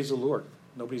you, praise the Lord.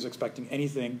 Nobody's expecting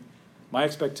anything. My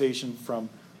expectation from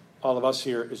all of us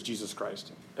here is Jesus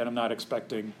Christ. And I'm not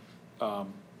expecting,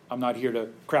 I'm not here to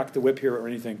crack the whip here or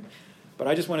anything. But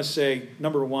I just want to say,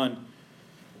 number one,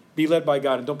 be led by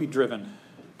God and don't be driven,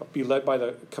 but be led by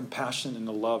the compassion and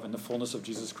the love and the fullness of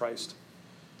Jesus Christ.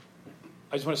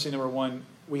 I just want to say, number one,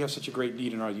 we have such a great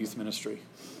need in our youth ministry.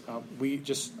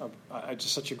 Just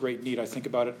such a great need. I think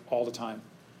about it all the time.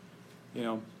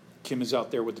 Kim is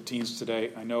out there with the teens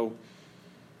today. I know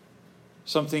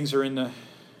some things are in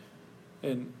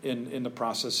the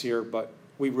process here, but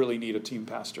we really need a team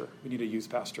pastor. We need a youth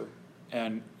pastor.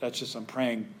 And that's just, I'm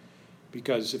praying,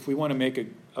 because if we want to make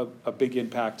a big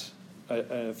impact, an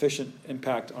efficient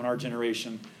impact on our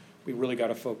generation, we really got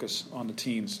to focus on the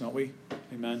teens, don't we?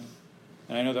 Amen.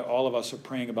 And I know that all of us are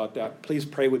praying about that. Please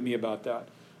pray with me about that.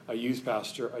 A youth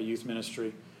pastor, a youth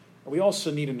ministry. We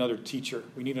also need another teacher.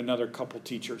 We need another couple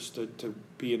teachers to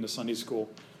be in the Sunday school.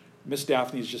 Miss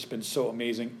Daphne's just been so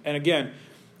amazing. And again,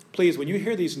 please, when you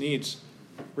hear these needs,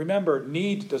 remember,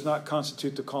 need does not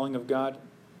constitute the calling of God.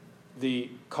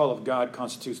 The call of God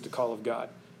constitutes the call of God.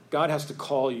 God has to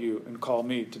call you and call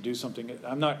me to do something.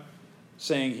 I'm not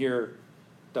saying here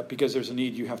that because there's a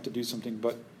need, you have to do something,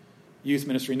 but youth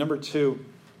ministry. Number two,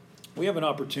 we have an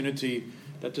opportunity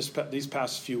that these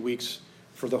past few weeks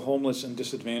for the homeless and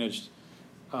disadvantaged.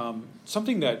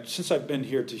 Something that, since I've been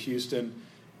here to Houston,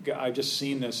 I've just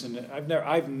seen this, and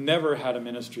I've never had a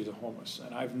ministry to the homeless,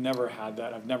 and I've never had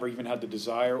that. I've never even had the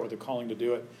desire or the calling to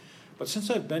do it. But since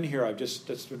I've been here,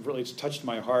 it's touched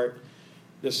my heart,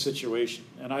 this situation.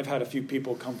 And I've had a few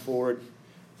people come forward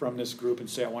from this group and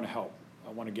say, I want to help.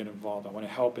 I want to get involved. I want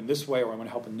to help in this way, or I want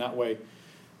to help in that way.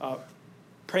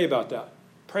 Pray about that.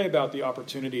 Pray about the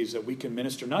opportunities that we can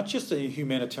minister, not just in a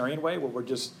humanitarian way where we're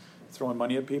just throwing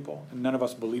money at people, and none of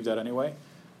us believe that anyway,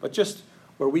 but just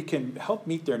where we can help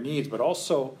meet their needs, but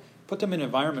also put them in an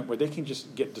environment where they can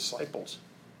just get disciples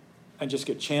and just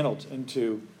get channeled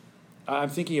into. I'm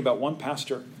thinking about one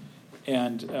pastor,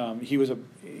 and he's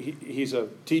a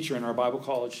teacher in our Bible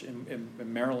college in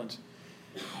Maryland,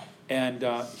 and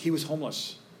he was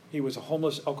homeless. He was a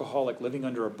homeless alcoholic living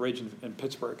under a bridge in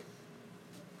Pittsburgh.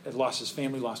 Had lost his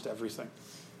family, lost everything.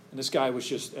 And this guy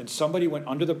was and somebody went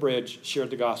under the bridge,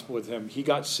 shared the gospel with him. He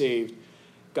got saved,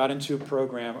 got into a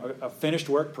program, a finished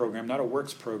work program, not a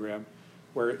works program,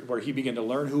 where he began to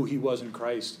learn who he was in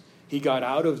Christ. He got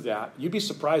out of that. You'd be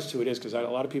surprised who it is, because a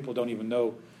lot of people don't even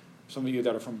know. Some of you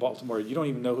that are from Baltimore, you don't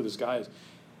even know who this guy is.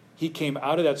 He came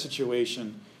out of that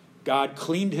situation. God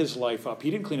cleaned his life up. He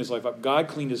didn't clean his life up. God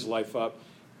cleaned his life up,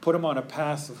 put him on a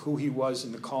path of who he was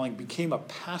in the calling, became a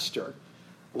pastor,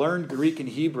 learned Greek and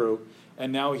Hebrew,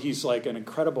 and now he's like an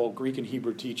incredible Greek and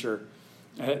Hebrew teacher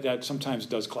that sometimes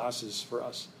does classes for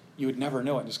us. You would never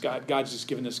know it. God's just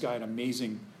given this guy an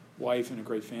amazing wife and a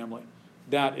great family.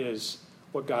 That is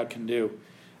what God can do.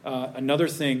 Another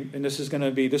thing, and this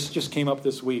just came up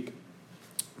this week.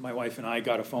 My wife and I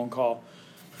got a phone call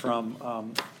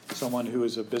from someone who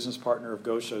is a business partner of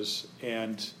Gosha's,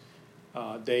 and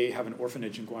they have an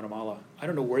orphanage in Guatemala. I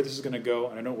don't know where this is going to go,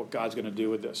 and I don't know what God's going to do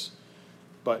with this.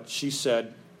 But she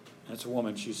said, and it's a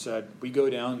woman, she said, we go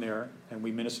down there and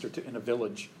we minister in a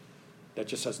village that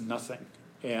just has nothing.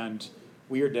 And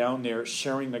we are down there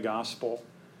sharing the gospel.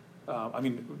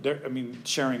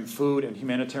 Sharing food and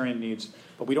humanitarian needs,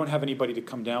 but we don't have anybody to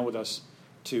come down with us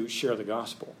to share the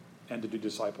gospel and to do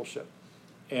discipleship.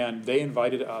 And they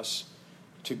invited us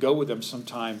to go with them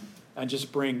sometime and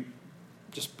just bring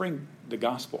the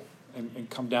gospel and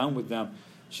come down with them.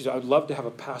 She said, I would love to have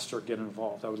a pastor get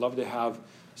involved. I would love to have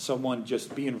someone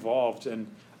just be involved. And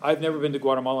I've never been to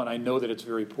Guatemala, and I know that it's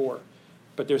very poor.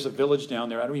 But there's a village down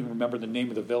there. I don't even remember the name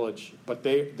of the village. But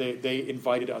they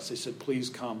invited us. They said, please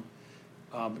come.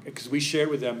 Because we shared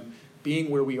with them, being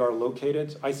where we are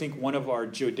located, I think one of our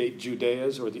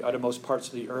Judeas, or the uttermost parts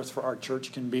of the earth for our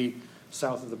church, can be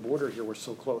south of the border here. We're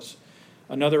so close.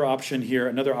 Another option here,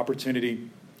 another opportunity,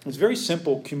 is very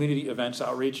simple community events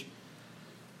outreach,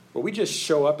 where we just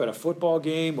show up at a football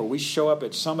game, or we show up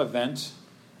at some event,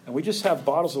 and we just have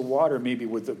bottles of water, maybe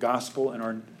with the gospel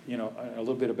and a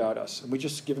little bit about us, and we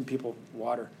just giving people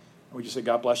water, and we just say,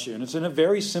 God bless you, and it's in a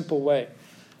very simple way.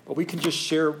 but we can just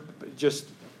share, just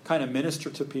kind of minister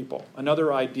to people.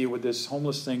 Another idea with this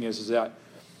homeless thing is that,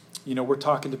 we're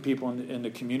talking to people in the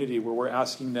community where we're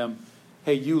asking them,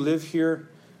 hey, you live here,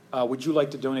 would you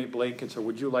like to donate blankets, or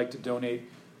would you like to donate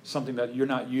something that you're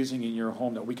not using in your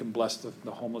home that we can bless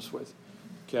the homeless with?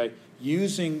 Okay,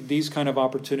 using these kind of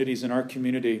opportunities in our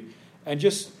community and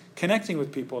just connecting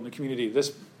with people in the community.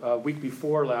 This week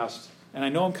before last, and I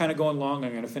know I'm kind of going long,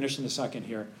 I'm going to finish in a second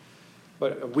here,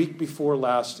 but a week before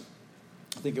last,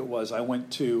 I think it was, I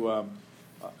went to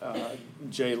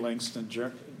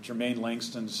Jermaine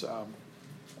Langston's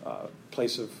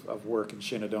place of work in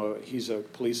Shenandoah. He's a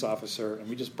police officer, and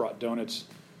we just brought donuts,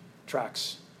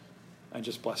 tracts, and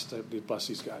just blessed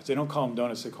these guys. They don't call them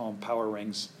donuts, they call them power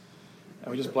rings.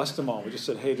 And we just blessed them all. We just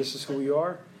said, hey, this is who we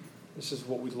are. This is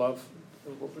what we love.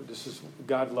 This is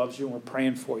God loves you, and we're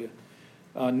praying for you.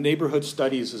 Neighborhood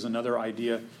studies is another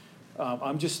idea.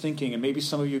 I'm just thinking, and maybe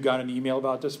some of you got an email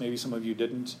about this, maybe some of you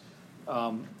didn't.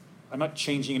 I'm not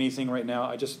changing anything right now.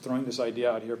 I'm just throwing this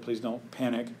idea out here. Please don't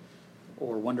panic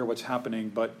or wonder what's happening.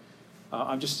 But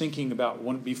I'm just thinking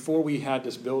about before we had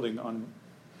this building,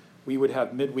 we would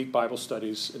have midweek Bible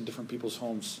studies in different people's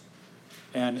homes.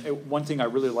 And one thing I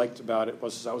really liked about it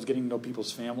was I was getting to know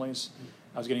people's families.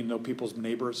 I was getting to know people's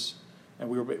neighbors. And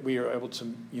we were able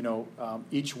to,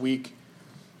 each week,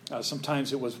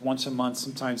 sometimes it was once a month.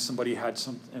 Sometimes somebody had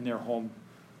some in their home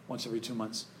once every 2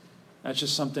 months. That's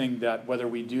just something that whether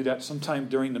we do that sometime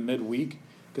during the midweek,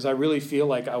 because I really feel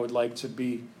like I would like to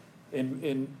be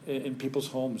in people's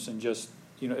homes and just,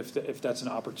 if that's an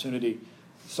opportunity.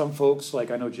 Some folks,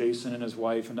 like I know Jason and his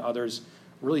wife and others,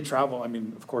 really travel. I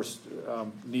mean, of course,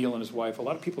 Neil and his wife, a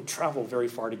lot of people travel very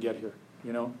far to get here,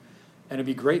 And it'd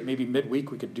be great, maybe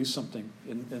midweek we could do something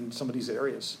in some of these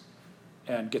areas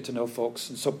and get to know folks.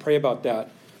 And so pray about that.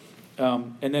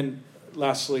 And then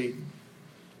lastly,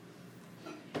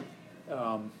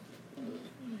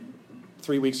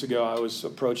 3 weeks ago I was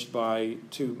approached by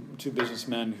two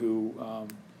businessmen who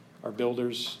are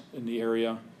builders in the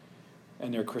area,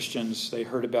 and they're Christians. They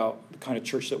heard about the kind of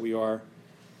church that we are,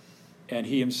 and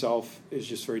he himself is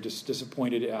just very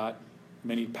disappointed at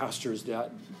many pastors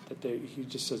that he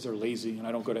just says they're lazy, and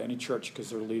I don't go to any church because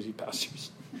they're lazy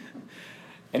pastors.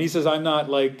 And he says I'm not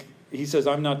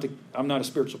a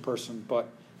spiritual person, but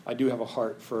I do have a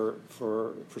heart for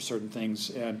certain things.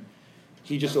 And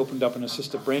he just opened up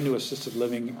a brand new assisted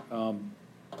living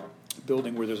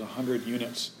building where there's 100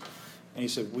 units, and he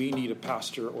said we need a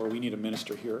pastor or we need a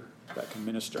minister here that can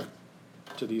minister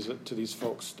to these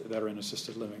folks that are in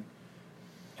assisted living,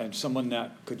 and someone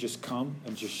that could just come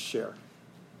and just share.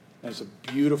 And it's a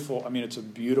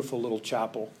beautiful little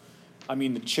chapel. I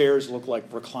mean, the chairs look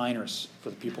like recliners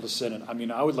for the people to sit in. I mean,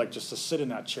 I would like just to sit in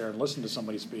that chair and listen to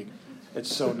somebody speak.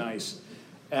 It's so nice.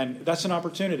 And that's an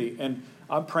opportunity. And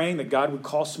I'm praying that God would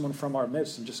call someone from our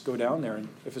midst and just go down there, and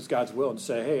if it's God's will, and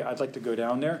say, hey, I'd like to go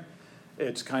down there.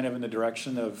 It's kind of in the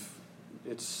direction of,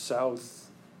 it's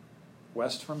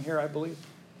southwest from here, I believe.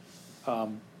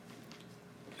 And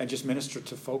just minister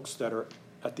to folks that are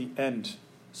at the end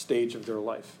stage of their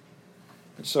life.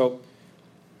 And so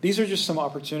these are just some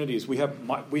opportunities. We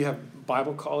have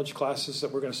Bible college classes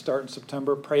that we're going to start in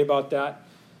September. Pray about that.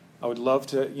 I would love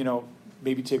to,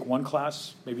 maybe take one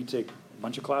class, maybe take a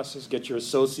bunch of classes, get your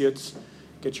associates,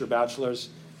 get your bachelor's.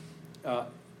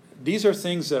 These are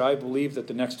things that I believe that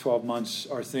the next 12 months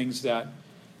are things that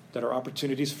are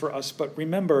opportunities for us. But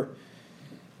remember,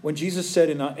 when Jesus said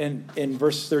in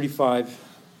verse 35,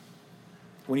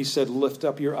 when he said, lift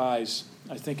up your eyes,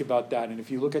 I think about that. And if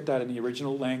you look at that in the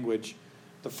original language,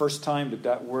 the first time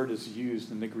that word is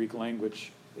used in the Greek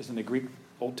language is in the Greek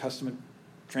Old Testament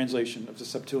translation of the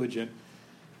Septuagint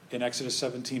in Exodus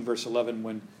 17, verse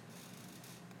 11,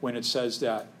 when it says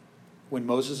that when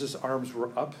Moses' arms were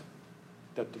up,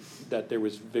 that there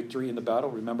was victory in the battle.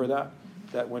 Remember that?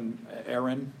 That when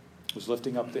Aaron was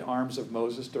lifting up the arms of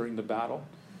Moses during the battle,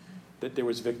 that there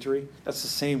was victory. That's the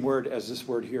same word as this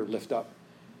word here, lift up.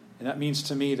 And that means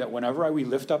to me that whenever we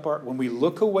lift up when we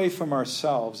look away from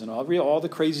ourselves and all the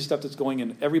crazy stuff that's going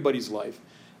in everybody's life,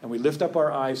 and we lift up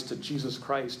our eyes to Jesus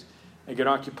Christ and get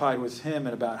occupied with him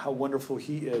and about how wonderful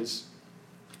he is,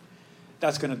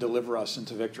 that's going to deliver us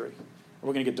into victory.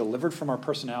 We're going to get delivered from our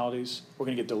personalities. We're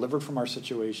going to get delivered from our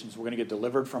situations. We're going to get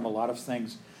delivered from a lot of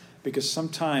things. Because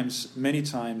many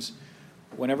times,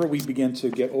 whenever we begin to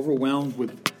get overwhelmed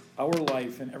with our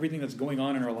life and everything that's going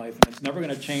on in our life, and it's never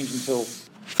going to change until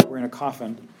we're in a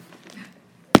coffin,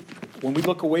 when we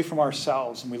look away from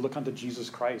ourselves and we look unto Jesus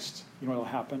Christ, you know what will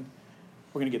happen?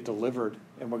 We're going to get delivered,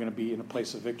 and we're going to be in a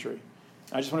place of victory.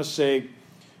 I just want to say,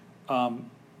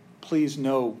 please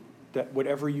know that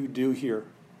whatever you do here,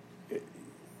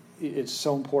 it's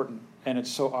so important, and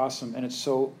it's so awesome, and it's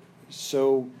so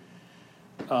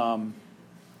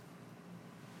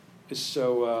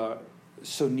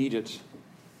needed.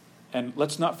 And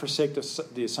let's not forsake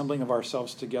the assembling of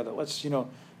ourselves together. Let's,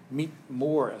 meet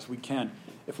more as we can.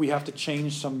 If we have to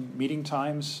change some meeting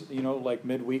times, like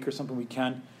midweek or something, we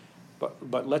can.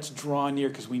 But let's draw near,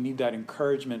 because we need that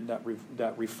encouragement,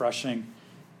 that refreshing,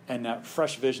 and that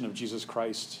fresh vision of Jesus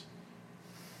Christ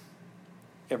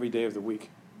every day of the week.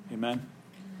 Amen?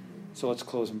 So let's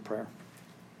close in prayer.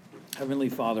 Heavenly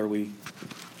Father, we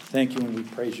thank you and we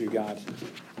praise you, God,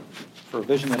 for a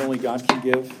vision that only God can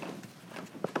give.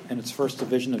 And it's first a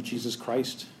vision of Jesus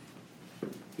Christ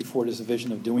before it is a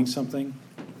vision of doing something.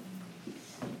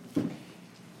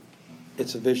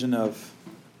 It's a vision of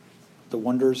the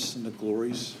wonders and the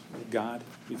glories of God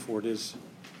before it is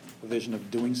a vision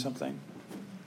of doing something.